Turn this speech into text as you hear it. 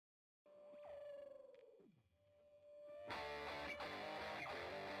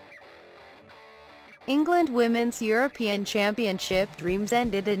England Women's European Championship dreams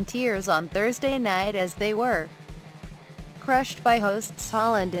ended in tears on Thursday night as they were crushed by hosts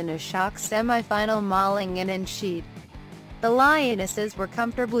Holland in a shock semi-final mauling in sheet. The Lionesses were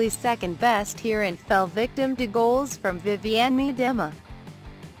comfortably second best here and fell victim to goals from Vivianne Miedema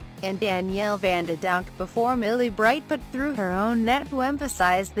and Danielle van de Donk before Millie Bright put through her own net to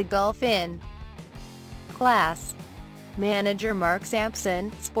emphasize the gulf in class. Manager Mark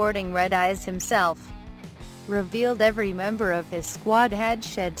Sampson, sporting red eyes himself, revealed every member of his squad had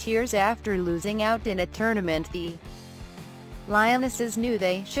shed tears after losing out in a tournament the Lionesses knew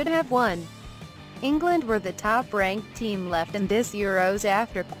they should have won. England were the top-ranked team left in this Euros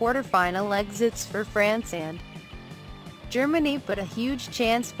after quarter-final exits for France and Germany, but a huge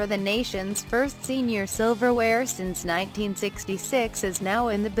chance for the nation's first senior silverware since 1966 is now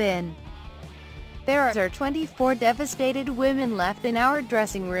in the bin. "There are 24 devastated women left in our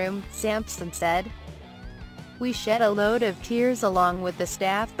dressing room," Sampson said. "We shed a load of tears along with the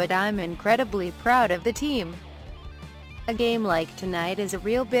staff, but I'm incredibly proud of the team. A game like tonight is a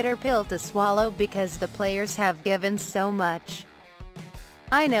real bitter pill to swallow because the players have given so much.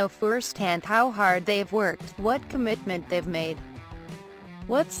 I know firsthand how hard they've worked, what commitment they've made,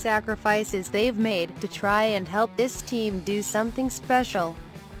 what sacrifices they've made to try and help this team do something special.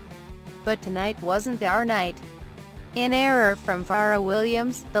 But tonight wasn't our night." An error from Farrah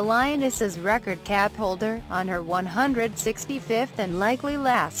Williams, the Lionesses' record cap holder, on her 165th and likely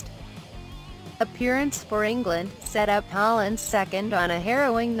last appearance for England, set up Holland's second on a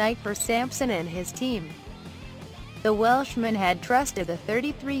harrowing night for Sampson and his team. The Welshman had trusted the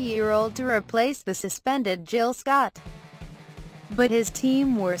 33-year-old to replace the suspended Jill Scott, but his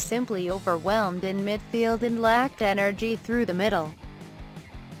team were simply overwhelmed in midfield and lacked energy through the middle.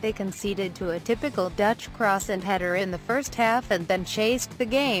 They conceded to a typical Dutch cross and header in the first half and then chased the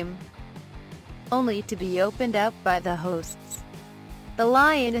game, only to be opened up by the hosts. The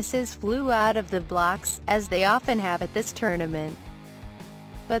Lionesses flew out of the blocks, as they often have at this tournament,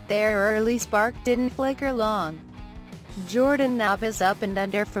 but their early spark didn't flicker long. Jordan Nova's up and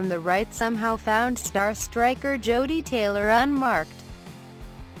under from the right somehow found star striker Jodie Taylor unmarked,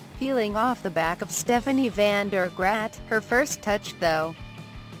 peeling off the back of Stephanie van der Graat. Her first touch, though,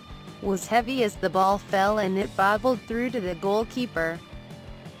 was heavy as the ball fell and it bobbled through to the goalkeeper.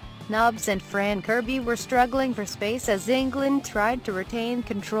 Nobbs and Fran Kirby were struggling for space as England tried to retain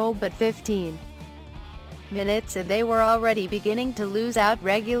control, but 15 minutes and they were already beginning to lose out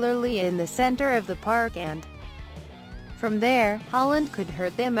regularly in the center of the park, and from there, Holland could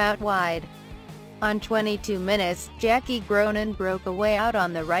hurt them out wide. On 22 minutes, Jackie Groenen broke away out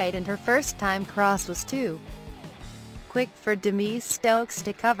on the right and her first-time cross was too quick for Demise Stokes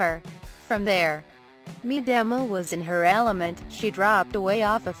to cover. From there, Miedema was in her element. She dropped away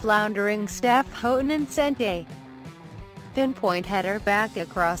off a floundering Steph Houghton and sent a pinpoint header back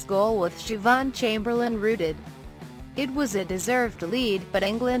across goal with Siobhan Chamberlain rooted. It was a deserved lead, but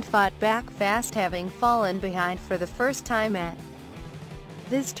England fought back fast, having fallen behind for the first time at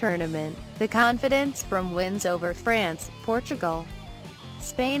this tournament. The confidence from wins over France, Portugal,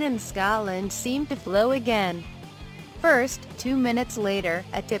 Spain and Scotland seemed to flow again. First, 2 minutes later,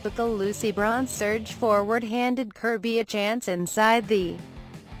 a typical Lucy Bronze surge forward handed Kirby a chance inside the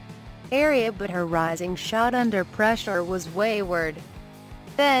area, but her rising shot under pressure was wayward.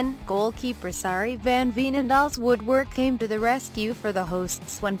 Then, goalkeeper Sari van Veenendaal's woodwork came to the rescue for the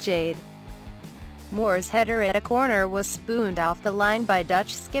hosts when Jade Moore's header at a corner was spooned off the line by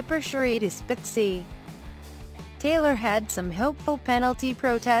Dutch skipper Sherida Spitzy. Taylor had some hopeful penalty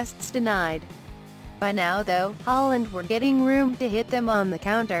protests denied. By now, though, Holland were getting room to hit them on the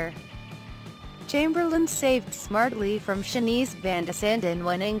counter. Chamberlain saved smartly from Shanice van de Sanden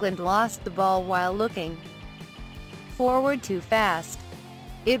when England lost the ball while looking forward too fast.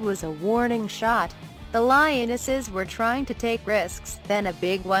 It was a warning shot. The Lionesses were trying to take risks, then a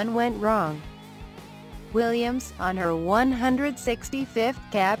big one went wrong. Williams, on her 165th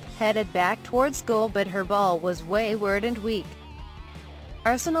cap, headed back towards goal, but her ball was wayward and weak.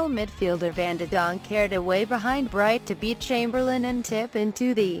 Arsenal midfielder Van de Donk carried away behind Bright to beat Chamberlain and tip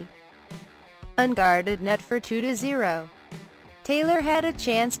into the unguarded net for 2-0. Taylor had a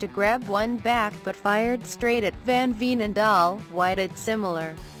chance to grab one back but fired straight at Van Veenendaal, wide.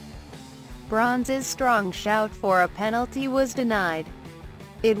 Similar. Bronze's strong shout for a penalty was denied.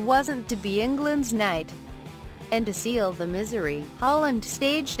 It wasn't to be England's night. And to seal the misery, Holland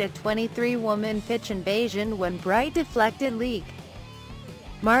staged a 23-woman pitch invasion when Bright deflected Leek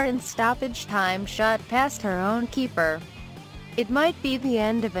Martin's stoppage time shot past her own keeper. It might be the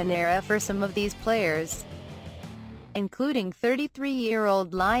end of an era for some of these players. including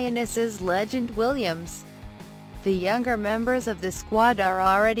 33-year-old Lionesses legend Williams. The younger members of the squad are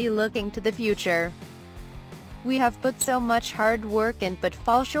already looking to the future. "We have put so much hard work in but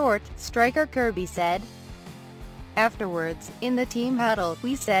fall short," striker Kirby said. Afterwards, in the team huddle,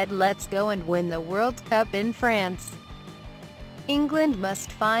 "We said let's go and win the World Cup in France. England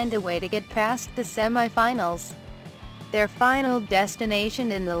must find a way to get past the semi-finals, their final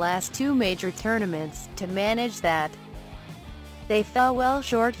destination in the last two major tournaments, to manage that. They fell well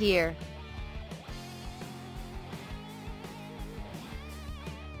short here.